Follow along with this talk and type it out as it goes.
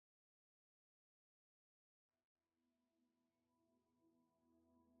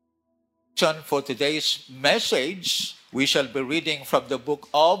scripture for today's message, we shall be reading from the book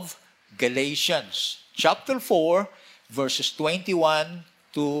of Galatians, chapter 4, verses 21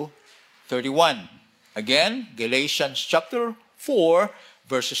 to 31. Again, Galatians chapter 4,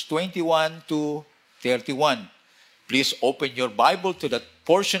 verses 21 to 31. Please open your Bible to that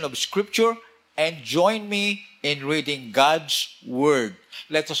portion of scripture and join me in reading God's word.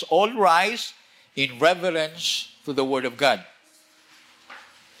 Let us all rise in reverence to the word of God.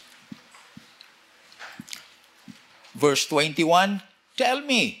 Verse 21, tell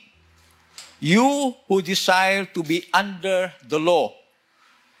me, you who desire to be under the law,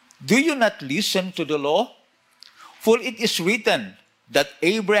 do you not listen to the law? For it is written that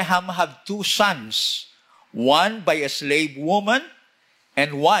Abraham had two sons, one by a slave woman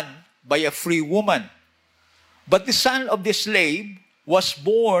and one by a free woman. But the son of the slave was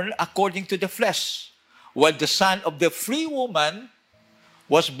born according to the flesh, while the son of the free woman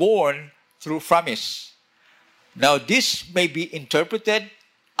was born through promise. Now this may be interpreted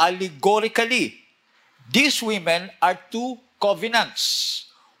allegorically. These women are two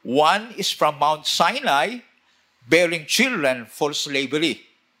covenants. One is from Mount Sinai, bearing children for slavery.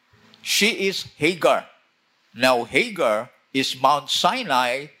 She is Hagar. Now Hagar is Mount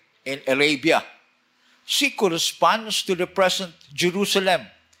Sinai in Arabia. She corresponds to the present Jerusalem,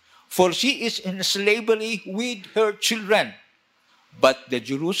 for she is in slavery with her children. But the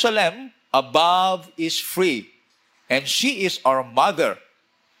Jerusalem above is free, and she is our mother.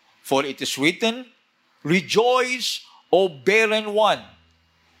 For it is written, rejoice, O barren one,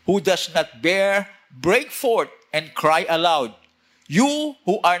 who does not bear, break forth and cry aloud. You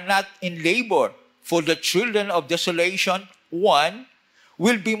who are not in labor, for the children of desolation, one,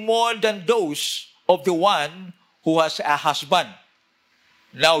 will be more than those of the one who has a husband.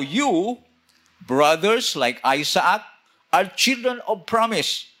 Now you, brothers like Isaac, are children of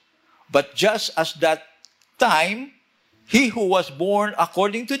promise. But just as that time, he who was born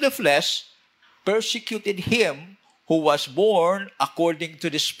according to the flesh persecuted him who was born according to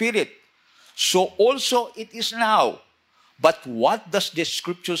the Spirit. So also it is now. But what does the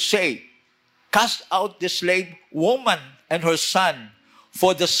scripture say? Cast out the slave woman and her son,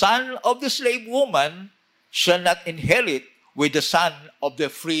 for the son of the slave woman shall not inherit with the son of the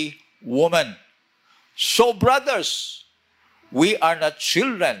free woman. So, brothers, we are not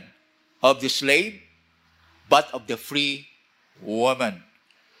children of the slave, but of the free woman.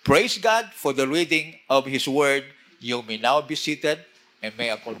 Praise God for the reading of His word. You may now be seated, and may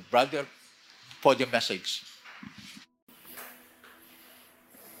I call brother for the message.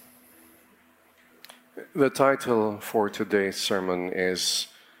 The title for today's sermon is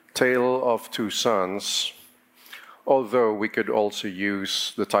Tale of Two Sons, although we could also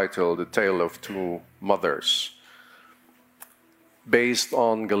use the title The Tale of Two Mothers, based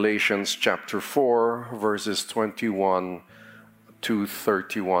on Galatians chapter 4, verses 21 to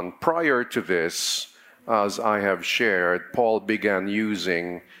 31. Prior to this, as I have shared, Paul began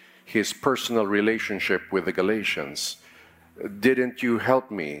using his personal relationship with the Galatians. Didn't you help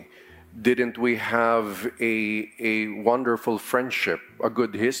me? Didn't we have a wonderful friendship, a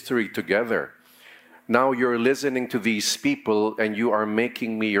good history together? Now you're listening to these people and you are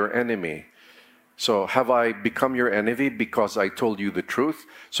making me your enemy. So have I become your enemy because I told you the truth?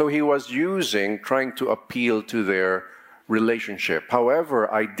 So he was trying to appeal to their relationship.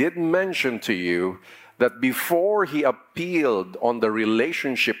 However, I did mention to you that before he appealed on the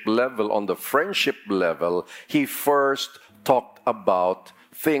relationship level, on the friendship level, he first talked about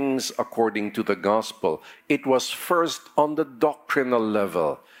things according to the gospel. It was first on the doctrinal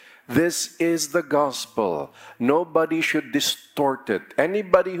level. This is the gospel. Nobody should distort it.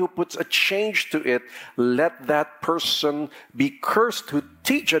 Anybody who puts a change to it, let that person be cursed who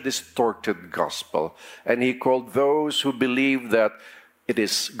teach a distorted gospel. And he called those who believe that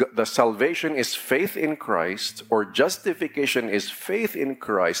the salvation is faith in Christ, or justification is faith in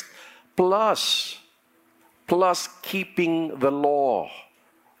Christ, plus keeping the law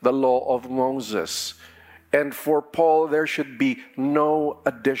of Moses. And for Paul, there should be no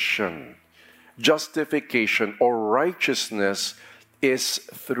addition. Justification or righteousness is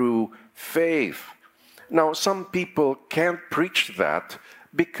through faith. Now, some people can't preach that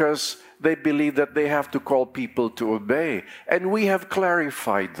because they believe that they have to call people to obey. And we have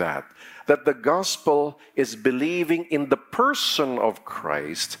clarified that the gospel is believing in the person of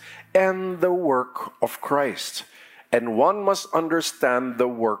Christ and the work of Christ. And one must understand the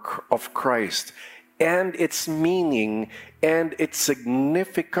work of Christ and its meaning and its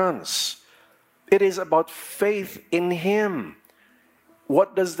significance. It is about faith in Him.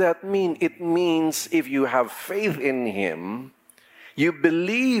 What does that mean? It means if you have faith in Him, you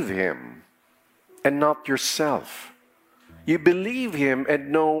believe Him, and not yourself. You believe Him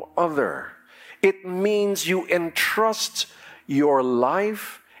and no other. It means you entrust your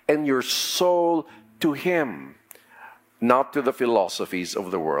life and your soul to Him, not to the philosophies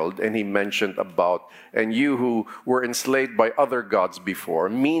of the world. And he mentioned about, and you who were enslaved by other gods before,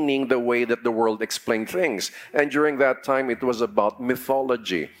 meaning the way that the world explained things. And during that time, it was about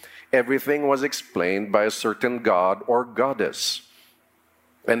mythology. Everything was explained by a certain god or goddess.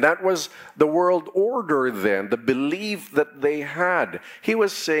 And that was the world order then, the belief that they had. He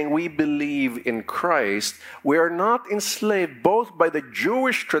was saying, we believe in Christ. We are not enslaved both by the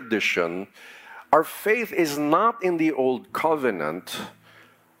Jewish tradition. Our faith is not in the old covenant.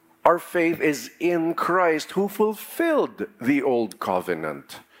 Our faith is in Christ who fulfilled the old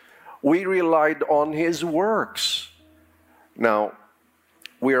covenant. We relied on His works. Now,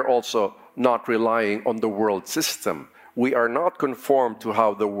 we are also not relying on the world system. We are not conformed to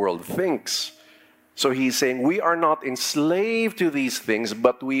how the world thinks. So he's saying we are not enslaved to these things,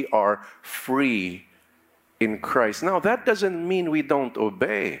 but we are free in Christ. Now, that doesn't mean we don't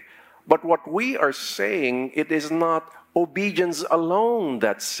obey. But what we are saying, it is not obedience alone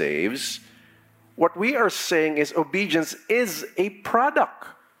that saves. What we are saying is obedience is a product.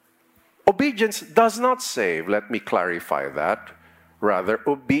 Obedience does not save. Let me clarify that. Rather,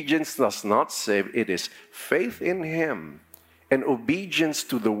 obedience does not save. It is faith in Him. And obedience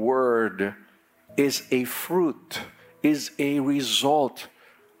to the Word is a fruit, is a result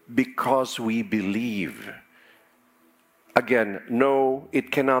because we believe. Again, no,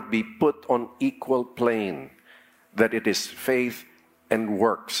 it cannot be put on equal plane that it is faith and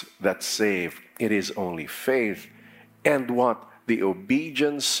works that save. It is only faith and what? The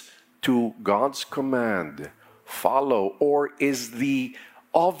obedience to God's command follow, or is the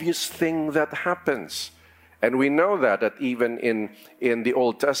obvious thing that happens. And we know that even in the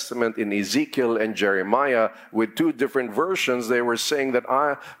Old Testament, in Ezekiel and Jeremiah, with two different versions, they were saying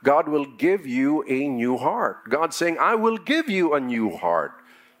that God will give you a new heart. God saying, I will give you a new heart.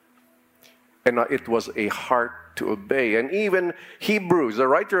 And it was a heart to obey. And even Hebrews, the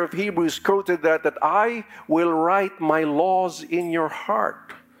writer of Hebrews quoted that I will write my laws in your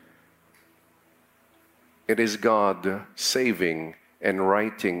heart. It is God saving and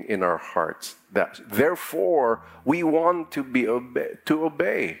writing in our hearts. Therefore, we want to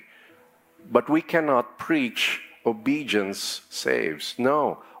obey. But we cannot preach obedience saves.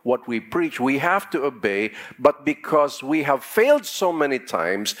 No, what we preach, we have to obey. But because we have failed so many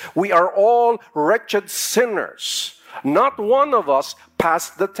times, we are all wretched sinners. Not one of us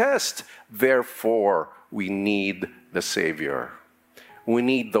passed the test. Therefore, we need the Savior. We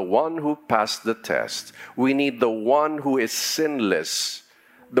need the one who passed the test. We need the one who is sinless,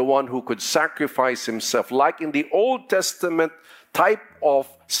 the one who could sacrifice himself. Like in the Old Testament type of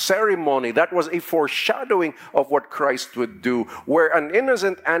ceremony, that was a foreshadowing of what Christ would do, where an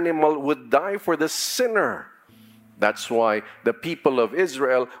innocent animal would die for the sinner. That's why the people of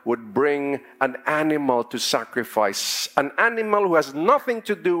Israel would bring an animal to sacrifice, an animal who has nothing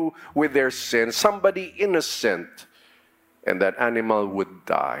to do with their sin, somebody innocent. And that animal would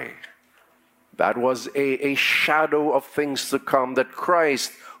die. That was a shadow of things to come, that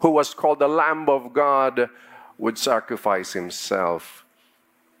Christ, who was called the Lamb of God, would sacrifice himself.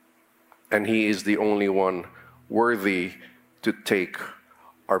 And he is the only one worthy to take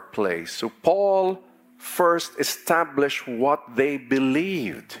our place. So Paul first established what they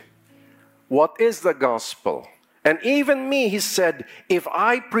believed. What is the gospel? And even me, he said, if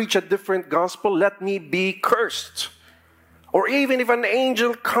I preach a different gospel, let me be cursed. Or even if an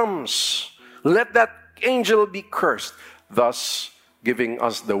angel comes, let that angel be cursed. Thus, giving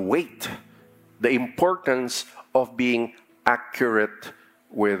us the weight, the importance of being accurate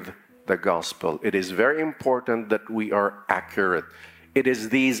with the gospel. It is very important that we are accurate. It is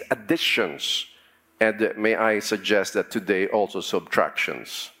these additions, and may I suggest that today also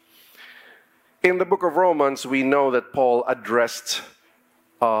subtractions. In the book of Romans, we know that Paul addressed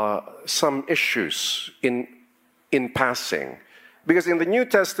some issues in passing. Because in the New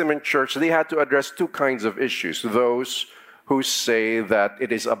Testament church, they had to address two kinds of issues. Those who say that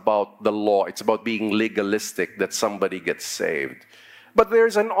it is about the law, it's about being legalistic, that somebody gets saved. But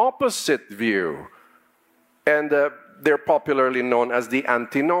there's an opposite view. And they're popularly known as the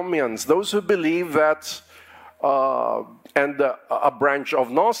antinomians. Those who believe that, a branch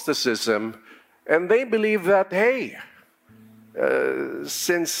of Gnosticism, and they believe that, hey,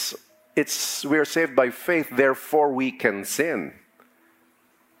 since we're saved by faith, therefore we can sin.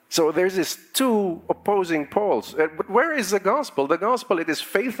 So there's these two opposing poles. But where is the gospel? The gospel, it is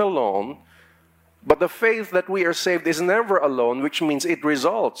faith alone. But the faith that we are saved is never alone, which means it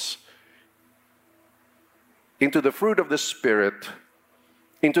results into the fruit of the Spirit,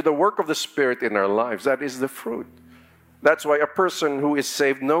 into the work of the Spirit in our lives. That is the fruit. That's why a person who is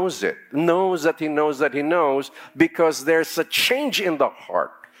saved knows it, knows that he knows that he knows, because there's a change in the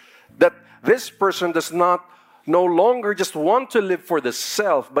heart. That this person does not no longer just want to live for the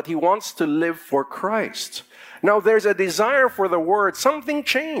self, but he wants to live for Christ. Now there's a desire for the Word. Something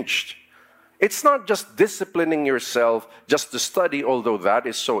changed. It's not just disciplining yourself just to study, although that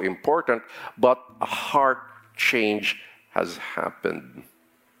is so important, but a heart change has happened.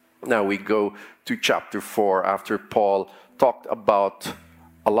 Now we go to chapter 4 after Paul talked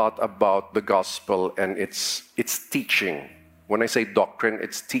a lot about the gospel and its teaching. When I say doctrine,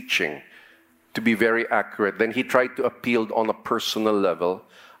 it's teaching. To be very accurate, then he tried to appeal on a personal level.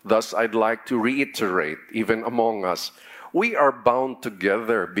 Thus, I'd like to reiterate, even among us, we are bound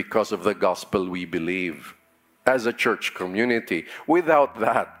together because of the gospel we believe as a church community. Without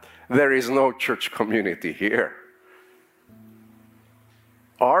that, there is no church community here.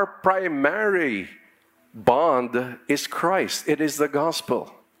 Our primary bond is Christ. It is the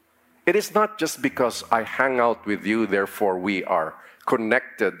gospel. It is not just because I hang out with you, therefore we are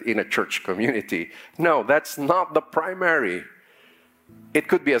connected in a church community. No, that's not the primary. It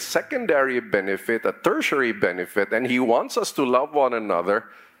could be a secondary benefit, a tertiary benefit, and he wants us to love one another,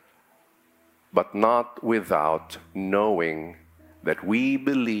 but not without knowing that we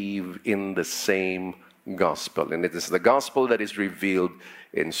believe in the same gospel. And it is the gospel that is revealed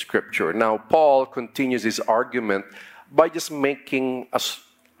in Scripture. Now, Paul continues his argument by just making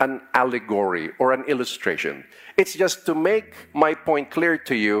an allegory or an illustration. It's just to make my point clear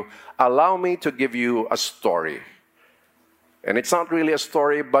to you, allow me to give you a story. And it's not really a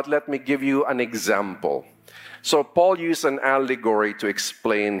story, but let me give you an example. So Paul used an allegory to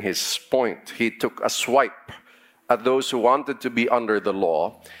explain his point. He took a swipe at those who wanted to be under the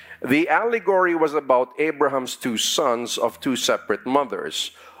law. The allegory was about Abraham's two sons of two separate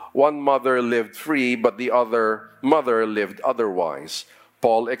mothers. One mother lived free, but the other mother lived otherwise.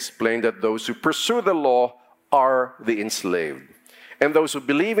 Paul explained that those who pursue the law are the enslaved. And those who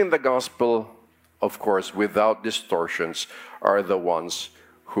believe in the gospel, of course, without distortions, are the ones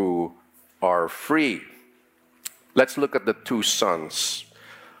who are free. Let's look at the two sons.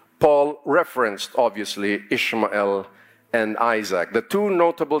 Paul referenced, obviously, Ishmael and Isaac, the two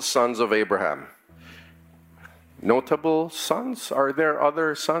notable sons of Abraham. Notable sons? Are there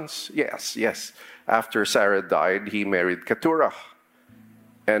other sons? Yes. After Sarah died, he married Keturah.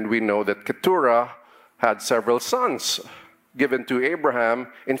 And we know that Keturah had several sons given to Abraham.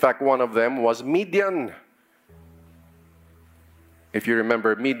 In fact, one of them was Midian. If you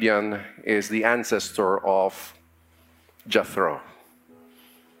remember, Midian is the ancestor of Jethro,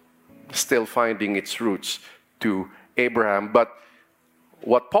 still finding its roots to Abraham. But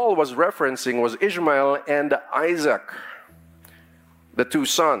what Paul was referencing was Ishmael and Isaac, the two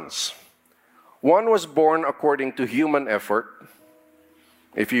sons. One was born according to human effort.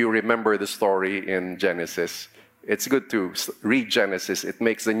 If you remember the story in Genesis, it's good to read Genesis. It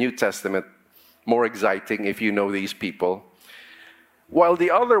makes the New Testament more exciting if you know these people. While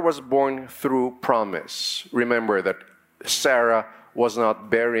the other was born through promise. Remember that Sarah was not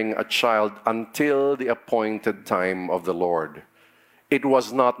bearing a child until the appointed time of the Lord. It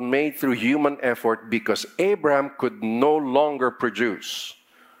was not made through human effort because Abraham could no longer produce.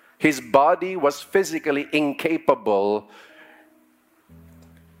 His body was physically incapable,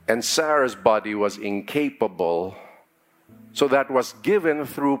 and Sarah's body was incapable. So that was given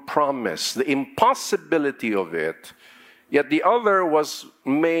through promise, the impossibility of it. Yet the other was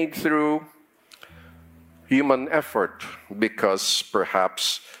made through human effort because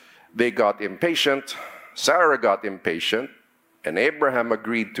perhaps they got impatient, Sarah got impatient, and Abraham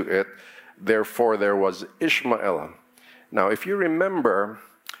agreed to it. Therefore, there was Ishmael. Now, if you remember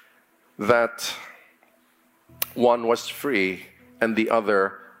that one was free and the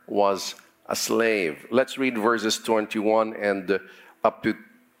other was a slave. Let's read verses 21 and up to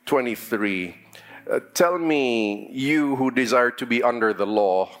 23. Tell me, you who desire to be under the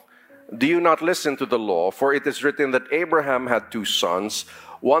law, do you not listen to the law? For it is written that Abraham had two sons,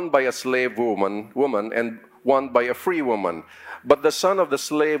 one by a slave woman and one by a free woman. But the son of the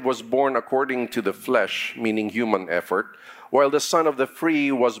slave was born according to the flesh, meaning human effort, while the son of the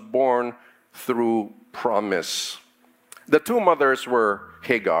free was born through promise. The two mothers were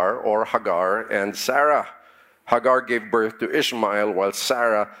Hagar and Sarah. Hagar gave birth to Ishmael, while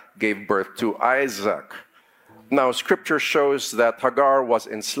Sarah gave birth to Isaac. Now, Scripture shows that Hagar was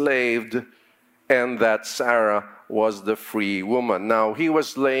enslaved and that Sarah was the free woman. Now, he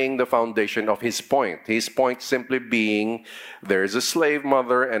was laying the foundation of his point. His point simply being, there's a slave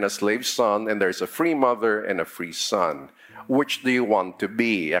mother and a slave son, and there's a free mother and a free son. Which do you want to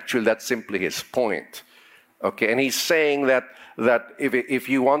be? Actually, that's simply his point. Okay, and he's saying that if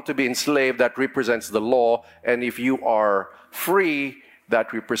you want to be enslaved, that represents the law, and if you are free,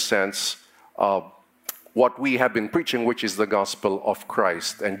 that represents what we have been preaching, which is the gospel of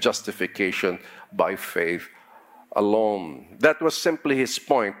Christ and justification by faith alone. That was simply his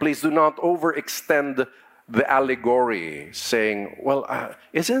point. Please do not overextend the allegory, saying, well,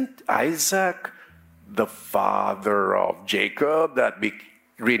 isn't Isaac the father of Jacob that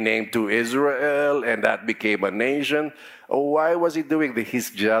renamed to Israel and that became a nation? Why was he doing this?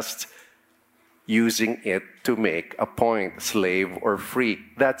 He's just using it to make a point, slave or free.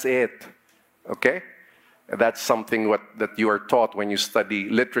 That's it. Okay? That's something that you are taught when you study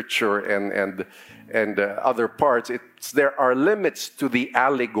literature and other parts. There are limits to the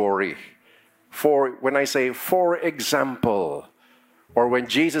allegory. When I say, for example, or when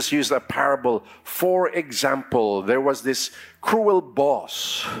Jesus used a parable, for example, there was this cruel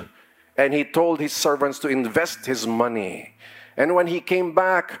boss, and he told his servants to invest his money. And when he came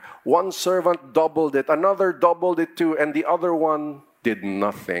back, one servant doubled it, another doubled it too, and the other one did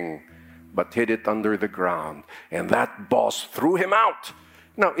nothing but hid it under the ground. And that boss threw him out.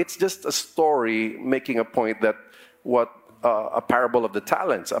 Now, it's just a story making a point that a parable of the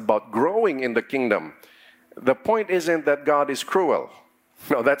talents about growing in the kingdom. The point isn't that God is cruel.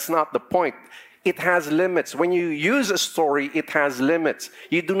 No, that's not the point. It has limits. When you use a story, it has limits.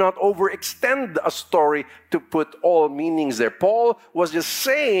 You do not overextend a story to put all meanings there. Paul was just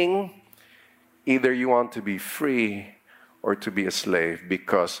saying, either you want to be free or to be a slave,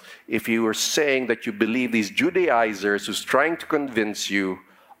 because if you were saying that you believe these Judaizers who's trying to convince you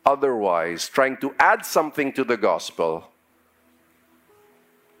otherwise, trying to add something to the gospel,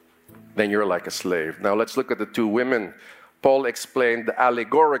 then you're like a slave. Now let's look at the two women. Paul explained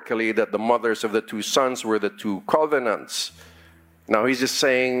allegorically that the mothers of the two sons were the two covenants. Now he's just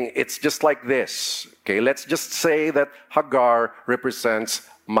saying it's just like this. Okay, let's just say that Hagar represents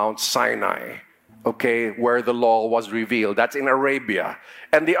Mount Sinai. Okay, where the law was revealed. That's in Arabia.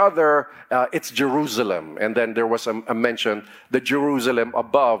 And the other, it's Jerusalem. And then there was a mention, the Jerusalem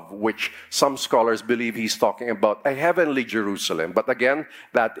above, which some scholars believe he's talking about a heavenly Jerusalem. But again,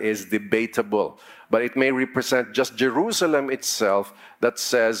 that is debatable. But it may represent just Jerusalem itself that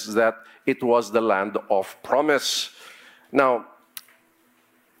says that it was the land of promise. Now,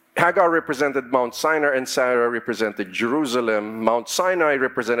 Hagar represented Mount Sinai and Sarah represented Jerusalem. Mount Sinai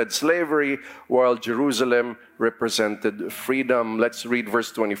represented slavery, while Jerusalem represented freedom. Let's read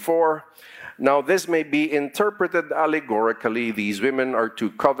verse 24. Now this may be interpreted allegorically. These women are two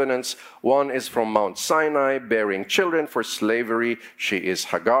covenants. One is from Mount Sinai, bearing children for slavery. She is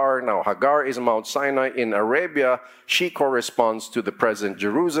Hagar. Now Hagar is Mount Sinai in Arabia. She corresponds to the present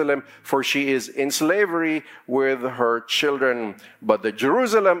Jerusalem, for she is in slavery with her children. But the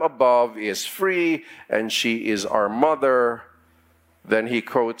Jerusalem above is free, and she is our mother. Then he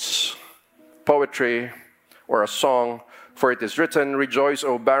quotes poetry or a song. For it is written, rejoice,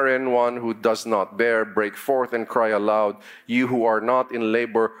 O barren one who does not bear. Break forth and cry aloud, you who are not in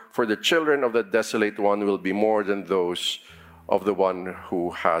labor. For the children of the desolate one will be more than those of the one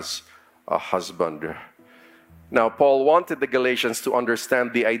who has a husband. Now, Paul wanted the Galatians to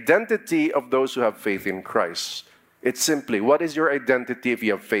understand the identity of those who have faith in Christ. It's simply, what is your identity if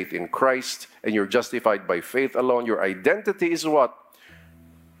you have faith in Christ and you're justified by faith alone? Your identity is what?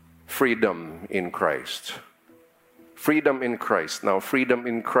 Freedom in Christ. Freedom in Christ. Now, freedom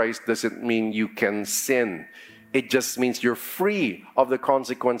in Christ doesn't mean you can sin. It just means you're free of the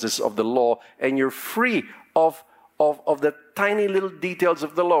consequences of the law, and you're free of the tiny little details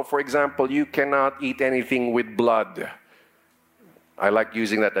of the law. For example, you cannot eat anything with blood. I like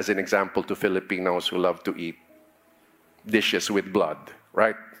using that as an example to Filipinos who love to eat dishes with blood,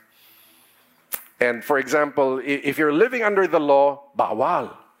 right? And for example, if you're living under the law,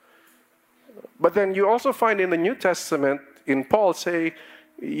 bawal. But then you also find in the New Testament, in Paul, say,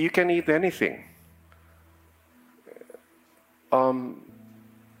 you can eat anything.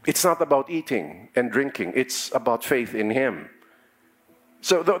 It's not about eating and drinking. It's about faith in Him.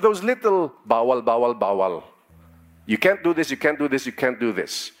 So those little bawal, bawal, bawal. You can't do this, you can't do this, you can't do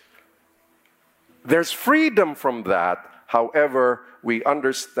this. There's freedom from that. However, we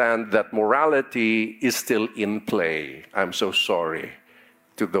understand that morality is still in play. I'm so sorry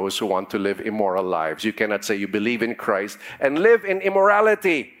to those who want to live immoral lives. You cannot say you believe in Christ and live in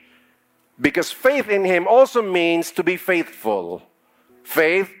immorality, because faith in Him also means to be faithful.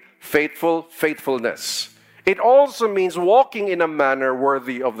 Faith, faithful, faithfulness. It also means walking in a manner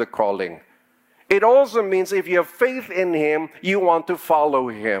worthy of the calling. It also means if you have faith in Him, you want to follow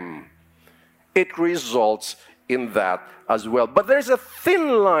Him. It results in that as well. But there's a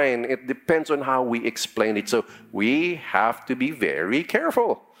thin line. It depends on how we explain it. So we have to be very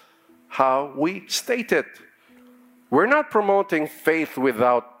careful how we state it. We're not promoting faith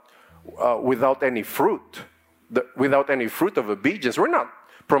without any fruit, without any fruit of obedience. We're not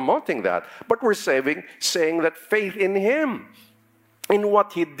promoting that. But we're saying that faith in Him, in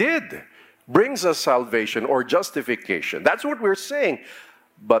what He did, brings us salvation or justification. That's what we're saying.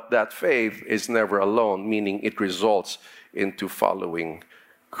 But that faith is never alone, meaning it results into following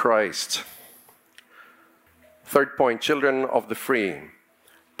Christ. Third point, children of the free.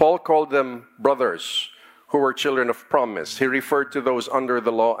 Paul called them brothers who were children of promise. He referred to those under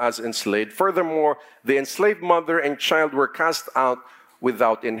the law as enslaved. Furthermore, the enslaved mother and child were cast out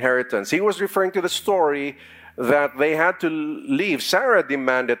without inheritance. He was referring to the story that they had to leave. Sarah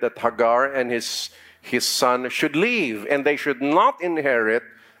demanded that Hagar and his son should leave, and they should not inherit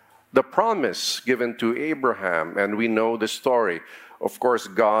the promise given to Abraham. And we know the story. Of course,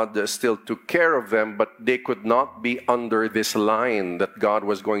 God still took care of them, but they could not be under this line that God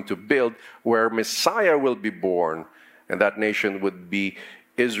was going to build, where Messiah will be born, and that nation would be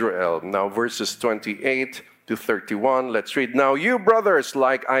Israel. Now, verses 28 to 31, let's read. Now, you brothers,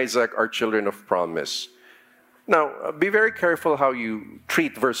 like Isaac, are children of promise. Now, be very careful how you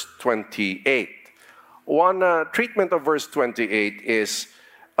treat verse 28. One treatment of verse 28 is,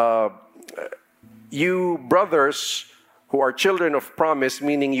 you brothers who are children of promise,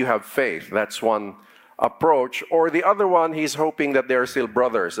 meaning you have faith. That's one approach. Or the other one, he's hoping that they're still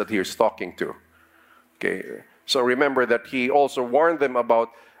brothers that he's talking to. Okay. So remember that he also warned them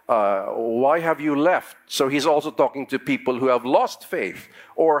about why have you left? So he's also talking to people who have lost faith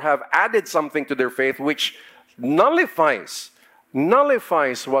or have added something to their faith which nullifies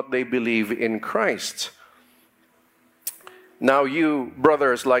what they believe in Christ. Now you,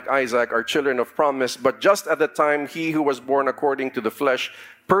 brothers, like Isaac, are children of promise, but just at the time he who was born according to the flesh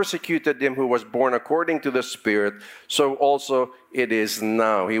persecuted him who was born according to the Spirit, so also it is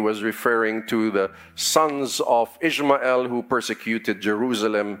now. He was referring to the sons of Ishmael who persecuted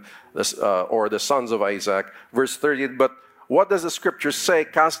Jerusalem, or the sons of Isaac. Verse 30, but what does the scripture say?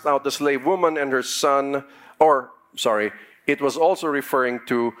 Cast out the slave woman and her son, it was also referring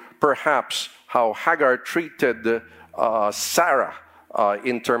to perhaps how Hagar treated Sarah,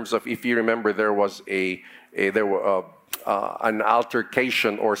 in terms of, if you remember, there was an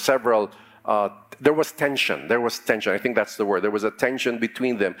altercation or several. There was tension. I think that's the word. There was a tension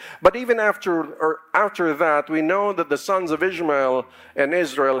between them. But even after that, we know that the sons of Ishmael and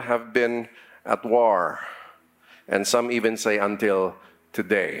Israel have been at war, and some even say until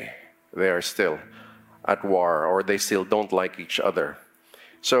today they are still at war, or they still don't like each other.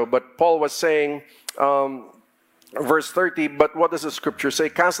 So, but Paul was saying. Verse 30, but what does the scripture say?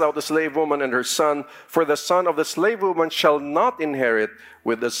 Cast out the slave woman and her son, for the son of the slave woman shall not inherit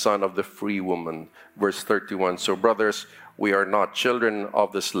with the son of the free woman. Verse 31, so brothers, we are not children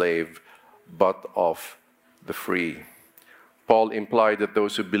of the slave, but of the free. Paul implied that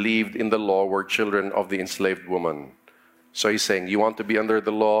those who believed in the law were children of the enslaved woman. So he's saying, you want to be under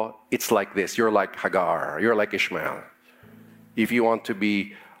the law? It's like this. You're like Hagar. You're like Ishmael. If you want to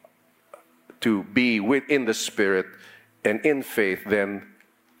be within the Spirit and in faith, then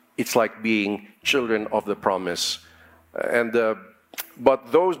it's like being children of the promise.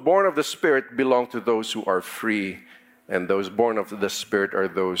 But those born of the Spirit belong to those who are free, and those born of the Spirit are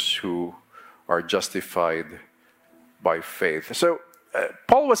those who are justified by faith. So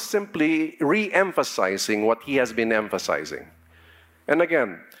Paul was simply re-emphasizing what he has been emphasizing. And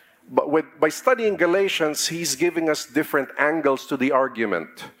again, by studying Galatians, he's giving us different angles to the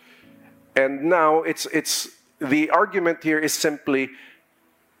argument. And now it's the argument here is simply,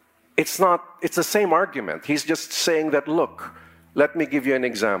 it's the same argument. He's just saying that, look, let me give you an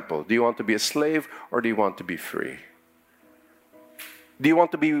example. Do you want to be a slave or do you want to be free? Do you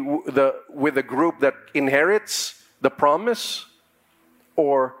want to be with the group that inherits the promise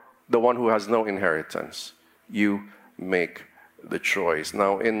or the one who has no inheritance? You make the choice.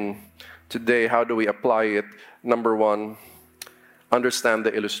 Now, today, how do we apply it? Number one, understand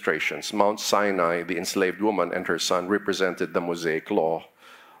the illustrations. Mount Sinai, the enslaved woman and her son represented the Mosaic law,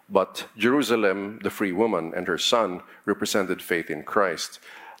 but Jerusalem, the free woman and her son, represented faith in Christ.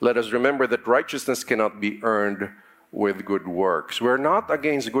 Let us remember that righteousness cannot be earned with good works. We're not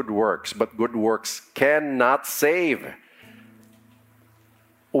against good works, but good works cannot save.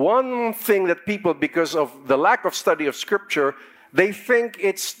 One thing that people, because of the lack of study of Scripture, They think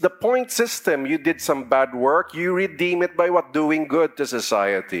it's the point system. You did some bad work, you redeem it by what? Doing good to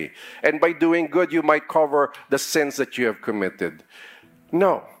society. And by doing good, you might cover the sins that you have committed.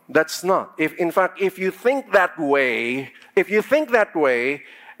 No, that's not. In fact, if you think that way,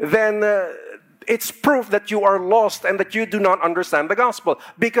 then it's proof that you are lost and that you do not understand the gospel,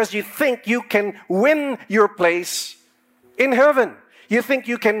 because you think you can win your place in heaven. You think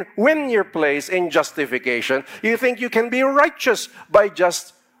you can win your place in justification. You think you can be righteous by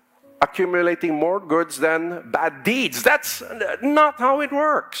just accumulating more goods than bad deeds. That's not how it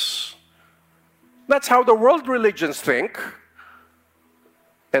works. That's how the world religions think.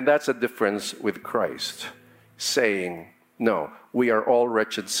 And that's a difference with Christ, saying, no, we are all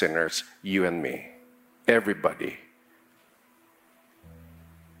wretched sinners, you and me, everybody.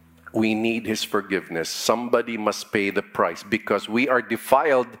 We need His forgiveness. Somebody must pay the price because we are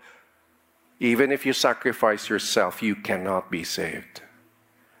defiled. Even if you sacrifice yourself, you cannot be saved.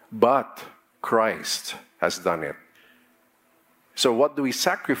 But Christ has done it. So what do we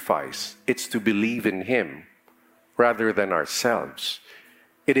sacrifice? It's to believe in Him rather than ourselves.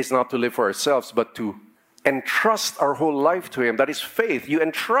 It is not to live for ourselves, but to entrust our whole life to Him. That is faith. You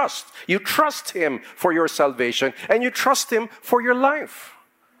entrust. You trust Him for your salvation, and you trust Him for your life.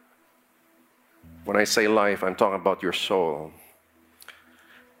 When I say life, I'm talking about your soul.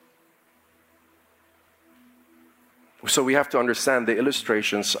 So we have to understand the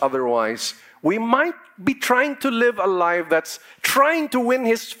illustrations. Otherwise, we might be trying to live a life that's trying to win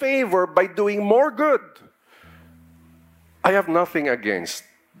His favor by doing more good. I have nothing against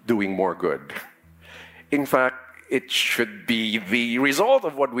doing more good. In fact, it should be the result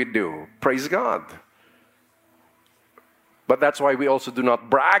of what we do. Praise God. But that's why we also do not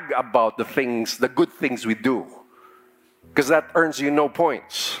brag about the good things we do, because that earns you no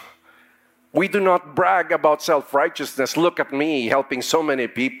points. We do not brag about self-righteousness. Look at me helping so many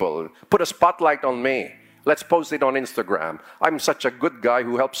people. Put a spotlight on me. Let's post it on Instagram. I'm such a good guy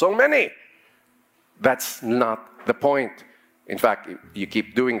who helps so many. That's not the point. In fact, you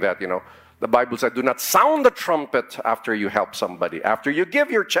keep doing that, The Bible said, do not sound the trumpet after you help somebody. After you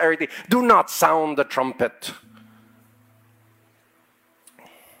give your charity, do not sound the trumpet.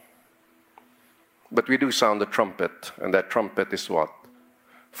 But we do sound the trumpet, and that trumpet is what?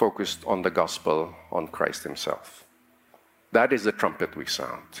 Focused on the gospel, on Christ Himself. That is the trumpet we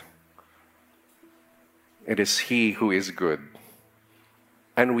sound. It is He who is good,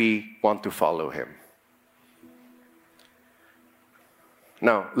 and we want to follow Him.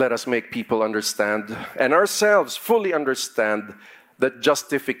 Now, let us make people understand, and ourselves fully understand, that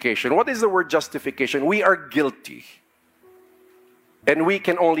justification. What is the word justification? We are guilty. And we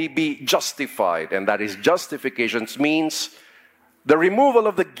can only be justified, and that is justification means the removal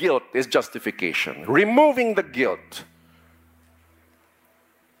of the guilt is justification. Removing the guilt.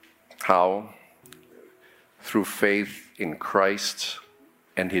 How? Through faith in Christ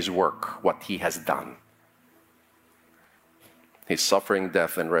and His work, what He has done. His suffering,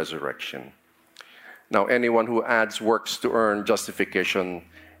 death, and resurrection. Now, anyone who adds works to earn justification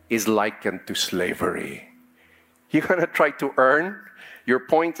is likened to slavery. You're going to try to earn your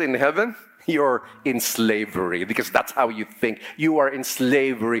points in heaven? You're in slavery, because that's how you think. You are in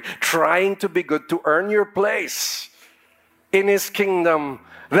slavery, trying to be good to earn your place in His kingdom.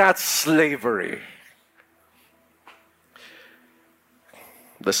 That's slavery.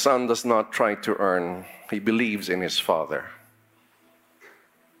 The Son does not try to earn. He believes in His Father.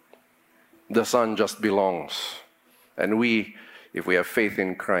 The Son just belongs. And we, if we have faith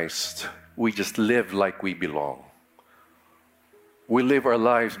in Christ, we just live like we belong. We live our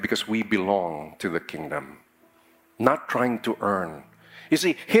lives because we belong to the kingdom, not trying to earn. You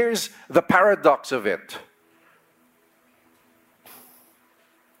see, here's the paradox of it.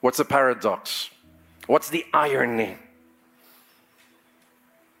 What's the paradox? What's the irony?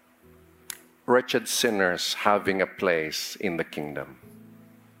 Wretched sinners having a place in the kingdom.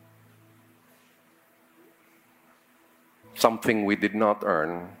 Something we did not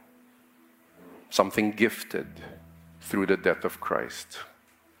earn, something gifted through the death of Christ.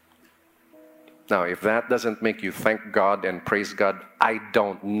 Now, if that doesn't make you thank God and praise God, I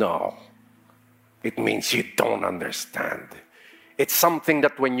don't know. It means you don't understand. It's something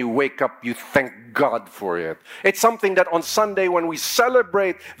that when you wake up, you thank God for it. It's something that on Sunday, when we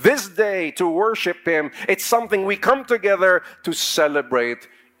celebrate this day to worship Him, it's something we come together to celebrate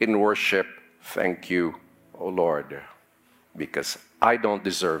in worship. Thank you, O Lord, because I don't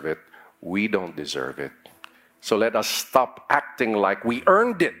deserve it. We don't deserve it. So let us stop acting like we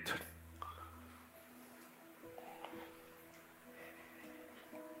earned it.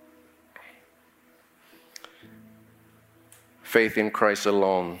 Faith in Christ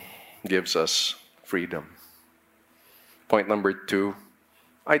alone gives us freedom. Point number 2,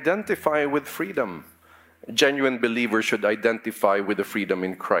 identify with freedom. Genuine believers should identify with the freedom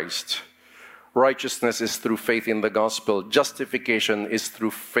in Christ. Righteousness is through faith in the gospel. Justification is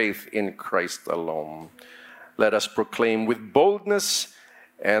through faith in Christ alone. Let us proclaim with boldness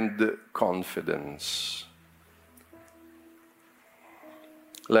and confidence.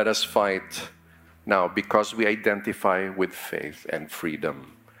 Let us fight now because we identify with faith and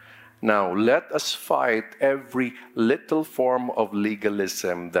freedom. Now, let us fight every little form of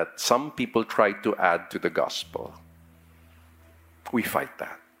legalism that some people try to add to the gospel. We fight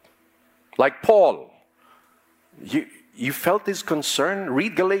that. Like Paul, you felt his concern?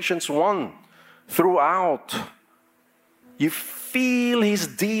 Read Galatians 1 throughout. You feel his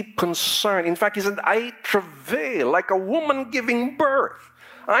deep concern. In fact, he said, I travail like a woman giving birth.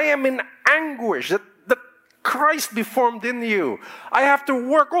 I am in anguish that Christ be formed in you. I have to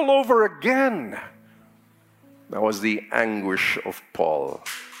work all over again. That was the anguish of Paul.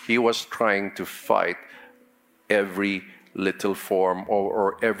 He was trying to fight every little form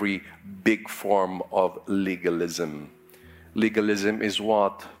or every big form of legalism. Legalism is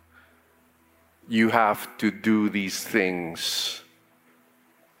what? You have to do these things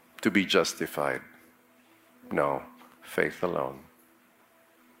to be justified. No, faith alone.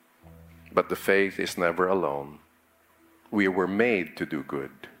 But the faith is never alone. We were made to do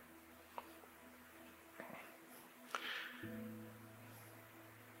good.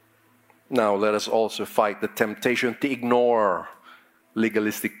 Now, let us also fight the temptation to ignore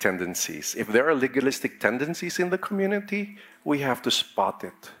legalistic tendencies. If there are legalistic tendencies in the community, we have to spot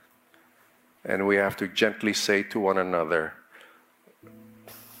it. And we have to gently say to one another,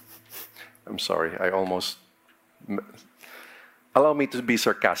 I'm sorry, allow me to be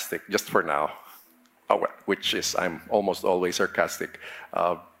sarcastic just for now, which is, I'm almost always sarcastic.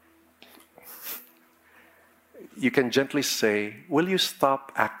 You can gently say, will you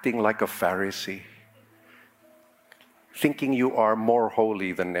stop acting like a Pharisee? Thinking you are more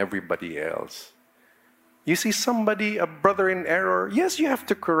holy than everybody else. You see somebody, a brother in error, yes, you have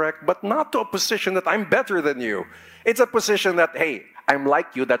to correct, but not to a position that I'm better than you. It's a position that, hey, I'm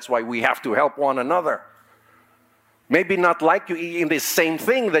like you, that's why we have to help one another. Maybe not like you in the same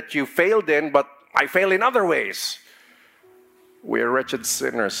thing that you failed in, but I fail in other ways. We are wretched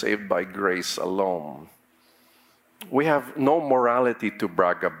sinners saved by grace alone. We have no morality to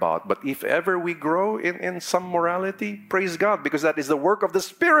brag about, but if ever we grow in some morality, praise God, because that is the work of the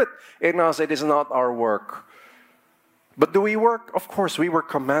Spirit in us. It is not our work. But do we work? Of course, we were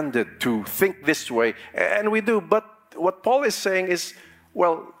commanded to think this way, and we do. But what Paul is saying is,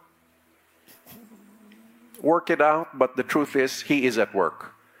 well, work it out, but the truth is, he is at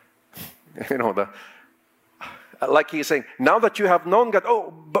work. You know, like he's saying, now that you have known God,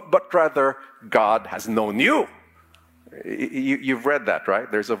 but rather, God has known you. You've read that,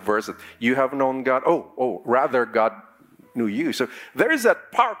 right? There's a verse that you have known God. Rather God knew you. So there is that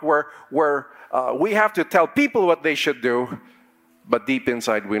part where we have to tell people what they should do, but deep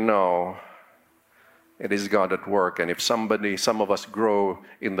inside we know it is God at work. And if some of us grow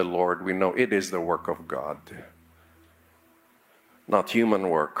in the Lord, we know it is the work of God, not human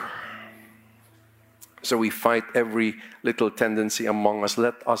work. So we fight every little tendency among us.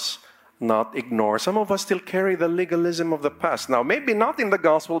 Let us not ignore. Some of us still carry the legalism of the past. Now, maybe not in the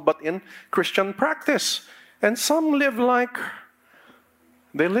gospel, but in Christian practice. And some live like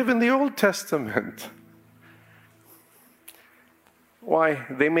they live in the Old Testament. Why?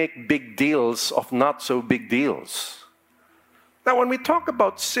 They make big deals of not so big deals. Now, when we talk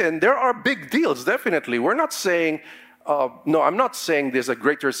about sin, there are big deals, definitely. We're not saying, no, I'm not saying there's a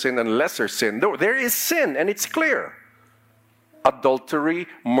greater sin and lesser sin. No, there is sin, and it's clear. Adultery,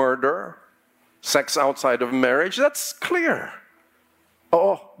 murder, sex outside of marriage, that's clear.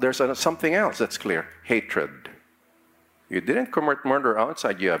 There's something else that's clear. Hatred. You didn't commit murder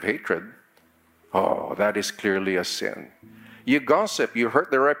outside, you have hatred. That is clearly a sin. You gossip, you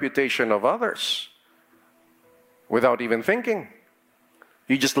hurt the reputation of others without even thinking.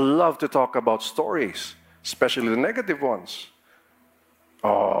 You just love to talk about stories, especially the negative ones.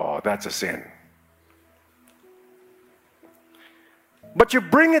 That's a sin. But you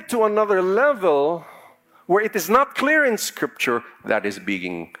bring it to another level where it is not clear in Scripture, that is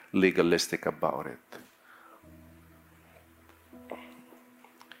being legalistic about it.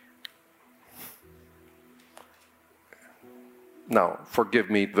 Now, forgive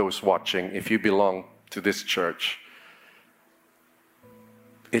me, those watching, if you belong to this church,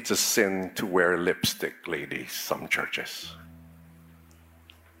 it's a sin to wear lipstick, ladies, some churches.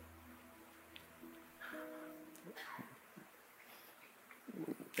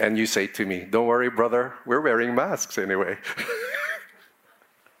 And you say to me, don't worry, brother, we're wearing masks anyway.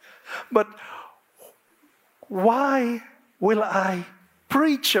 But why will I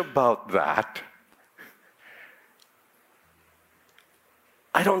preach about that?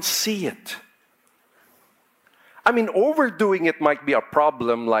 I don't see it. I mean, overdoing it might be a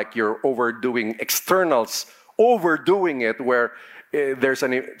problem, like you're overdoing externals, overdoing it where there's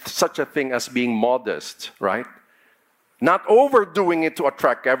such a thing as being modest, right? Not overdoing it to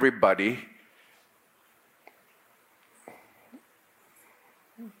attract everybody.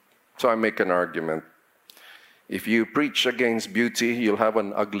 So I make an argument. If you preach against beauty, you'll have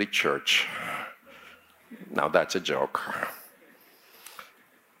an ugly church. Now that's a joke.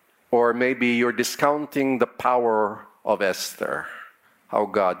 Or maybe you're discounting the power of Esther, how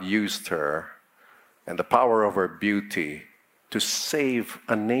God used her, and the power of her beauty to save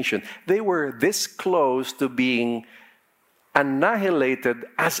a nation. They were this close to being annihilated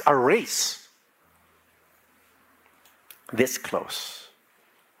as a race. This close.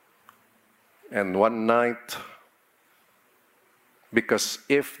 And one night, because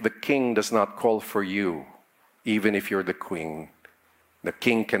if the king does not call for you, even if you're the queen, the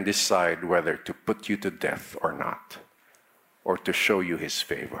king can decide whether to put you to death or not, or to show you his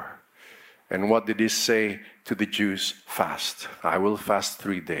favor. And what did he say to the Jews? Fast. I will fast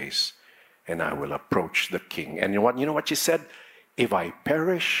 3 days, and I will approach the king. And you know what she said? If I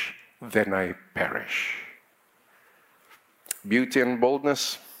perish, then I perish. Beauty and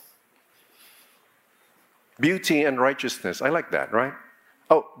boldness. Beauty and righteousness. I like that, right?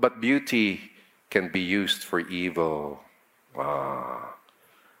 Oh, but beauty can be used for evil.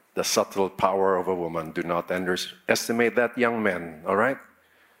 The subtle power of a woman. Do not underestimate that, young men, all right?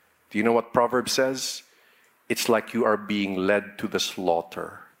 Do you know what Proverbs says? It's like you are being led to the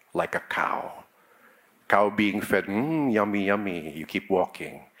slaughter, like a cow. Cow being fed, yummy, yummy. You keep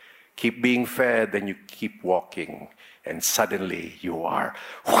walking. Keep being fed, and you keep walking. And suddenly you are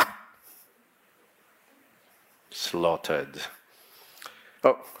slaughtered.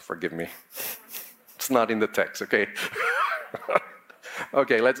 Oh, forgive me. It's not in the text, okay?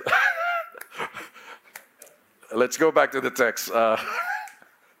 Okay, let's go back to the text.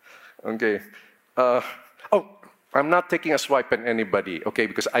 Okay. I'm not taking a swipe at anybody, okay,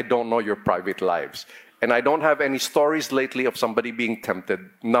 because I don't know your private lives. And I don't have any stories lately of somebody being tempted.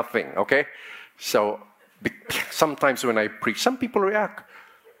 Nothing, okay? So sometimes when I preach, some people react.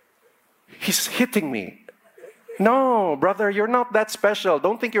 He's hitting me. No, brother, you're not that special.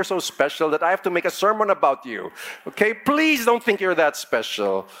 Don't think you're so special that I have to make a sermon about you. Okay? Please don't think you're that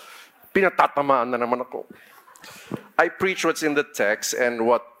special. Pinatatamaan na naman ako. I preach what's in the text and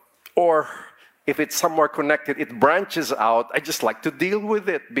or if it's somewhere connected, it branches out. I just like to deal with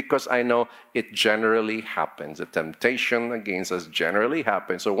it because I know it generally happens. The temptation against us generally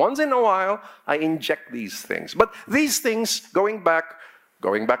happens. So once in a while, I inject these things. But these things, going back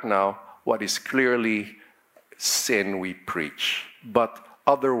now, what is clearly sin we preach. But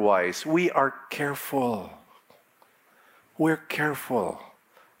otherwise, we are careful. We're careful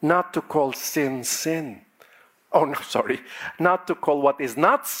not to call sin, sin. Oh, no, sorry. Not to call what is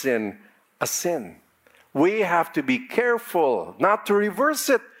not sin, a sin. We have to be careful not to reverse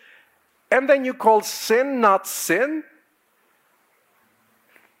it. And then you call sin not sin?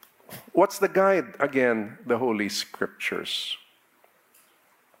 What's the guide? Again, the Holy Scriptures.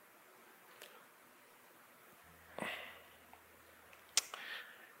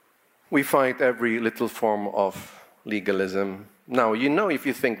 We fight every little form of legalism. Now, if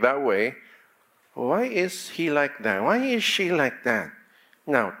you think that way, why is he like that? Why is she like that?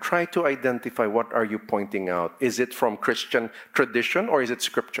 Now, try to identify what are you pointing out. Is it from Christian tradition or is it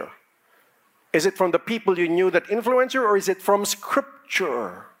Scripture? Is it from the people you knew that influenced you or is it from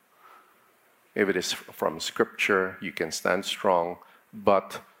Scripture? If it is from Scripture, you can stand strong,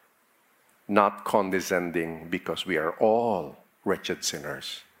 but not condescending because we are all wretched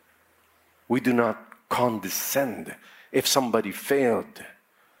sinners. We do not condescend if somebody failed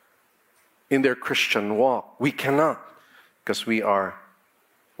in their Christian walk. We cannot, because we are,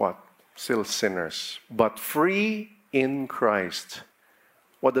 still sinners, but free in Christ.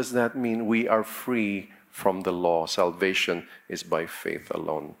 What does that mean? We are free from the law. Salvation is by faith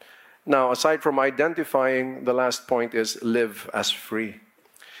alone. Now, aside from identifying, the last point is live as free.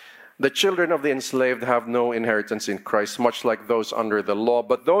 The children of the enslaved have no inheritance in Christ, much like those under the law.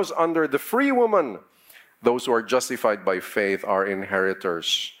 But those under the free woman, those who are justified by faith, are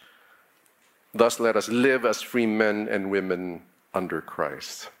inheritors. Thus, let us live as free men and women under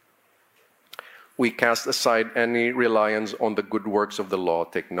Christ. We cast aside any reliance on the good works of the law.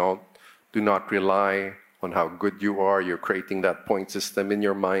 Take note, do not rely on how good you are. You're creating that point system in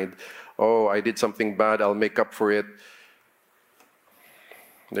your mind. Oh, I did something bad, I'll make up for it.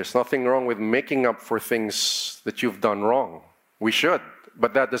 There's nothing wrong with making up for things that you've done wrong. We should,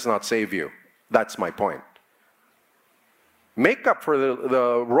 but that does not save you. That's my point. Make up for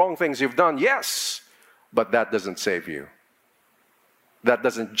the wrong things you've done, yes, but that doesn't save you. That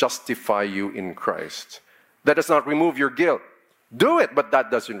doesn't justify you in Christ. That does not remove your guilt. Do it, but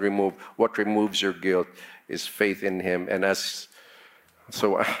that doesn't remove. What removes your guilt is faith in Him. And as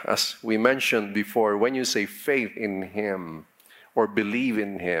we mentioned before, when you say faith in Him or believe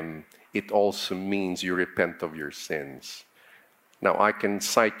in Him, it also means you repent of your sins. Now, I can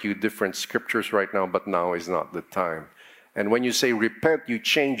cite you different scriptures right now, but now is not the time. And when you say repent, you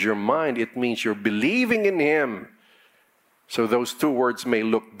change your mind. It means you're believing in Him. So those two words may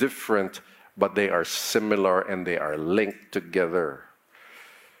look different, but they are similar and they are linked together.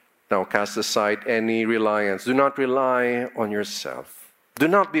 Now, cast aside any reliance. Do not rely on yourself. Do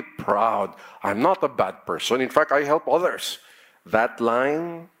not be proud. I'm not a bad person. In fact, I help others. That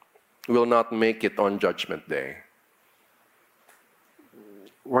line will not make it on Judgment Day.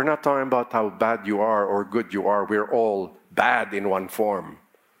 We're not talking about how bad you are or good you are. We're all bad in one form.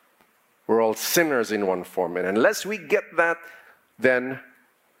 We're all sinners in one form. And unless we get that, then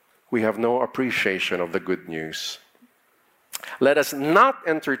we have no appreciation of the good news. Let us not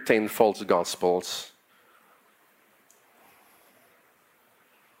entertain false gospels.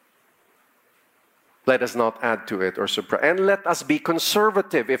 Let us not add to it or suppress. And let us be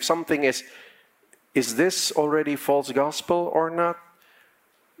conservative. If something is this already false gospel or not?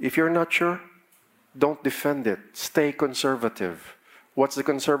 If you're not sure, don't defend it. Stay conservative. What's the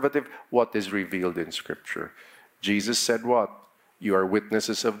conservative? What is revealed in Scripture. Jesus said what? You are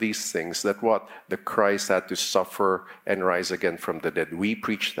witnesses of these things. That what? The Christ had to suffer and rise again from the dead. We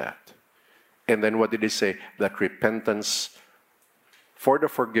preach that. And then what did He say? That repentance for the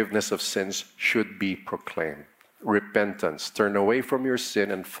forgiveness of sins should be proclaimed. Repentance. Turn away from your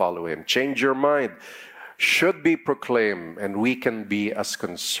sin and follow Him. Change your mind. Should be proclaimed. And we can be as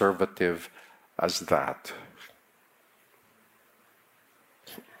conservative as that.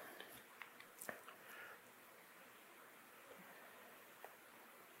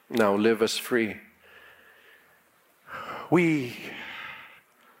 Now live as free. We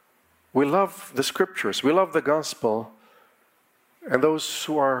love the Scriptures. We love the gospel. And those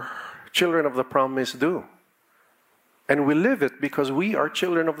who are children of the promise do. And we live it because we are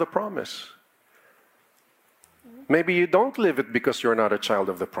children of the promise. Maybe you don't live it because you're not a child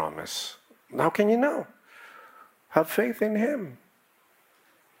of the promise. How can you know? Have faith in Him.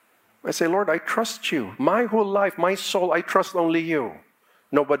 I say, Lord, I trust You. My whole life, my soul, I trust only You.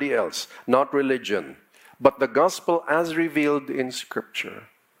 Nobody else. Not religion. But the gospel as revealed in Scripture.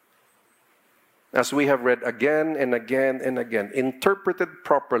 As we have read again and again and again. Interpreted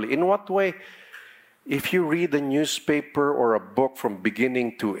properly. In what way? If you read a newspaper or a book from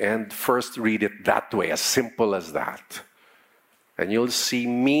beginning to end, first read it that way, as simple as that. And you'll see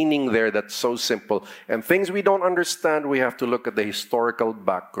meaning there that's so simple. And things we don't understand, we have to look at the historical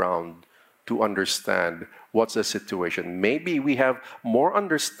background to understand what's the situation. Maybe we have more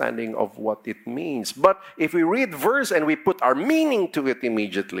understanding of what it means. But if we read verse and we put our meaning to it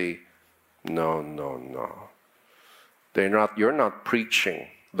immediately, no. You're not preaching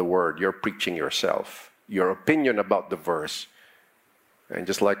the word, you're preaching yourself, your opinion about the verse. And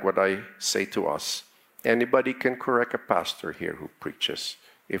just like what I say to us, anybody can correct a pastor here who preaches.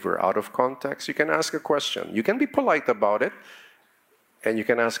 If we're out of context, you can ask a question. You can be polite about it, and you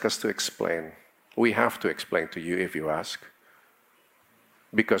can ask us to explain. We have to explain to you if you ask,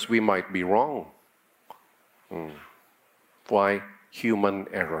 because we might be wrong. Why? Human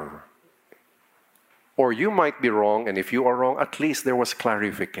error. Or you might be wrong, and if you are wrong, at least there was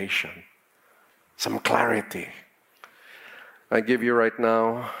clarification. Some clarity. I give you right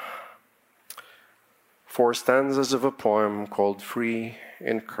now 4 stanzas of a poem called Free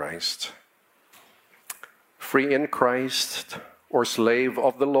in Christ. Free in Christ, or slave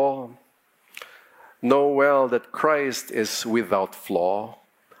of the law, know well that Christ is without flaw.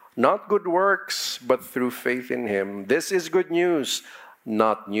 Not good works, but through faith in Him. This is good news,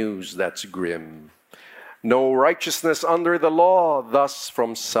 not news that's grim. No righteousness under the law, thus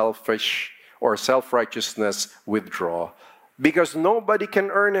from selfish or self-righteousness withdraw. Because nobody can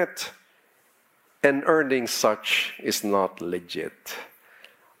earn it, and earning such is not legit.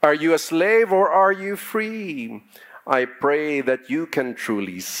 Are you a slave or are you free? I pray that you can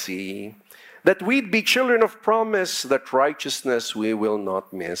truly see that we'd be children of promise, that righteousness we will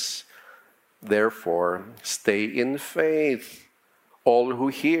not miss. Therefore, stay in faith, All who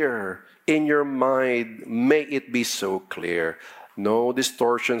hear, in your mind, may it be so clear. No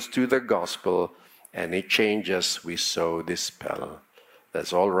distortions to the gospel. Any changes we so dispel.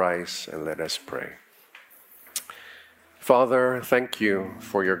 Let's all rise and let us pray. Father, thank you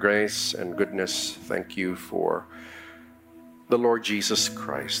for your grace and goodness. Thank you for the Lord Jesus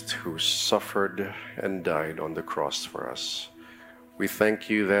Christ who suffered and died on the cross for us. We thank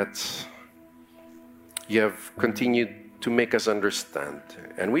you that you have continued to make us understand.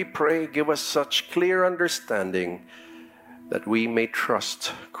 And we pray, give us such clear understanding that we may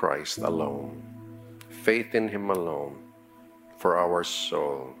trust Christ alone, faith in him alone for our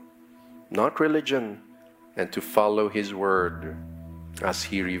soul, not religion, and to follow his word as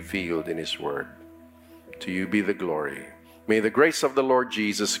he revealed in his word. To you be the glory. May the grace of the Lord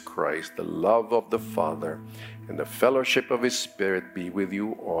Jesus Christ, the love of the Father, and the fellowship of his Spirit be with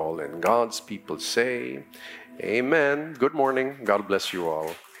you all. And God's people say, Amen. Good morning. God bless you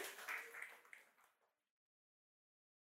all.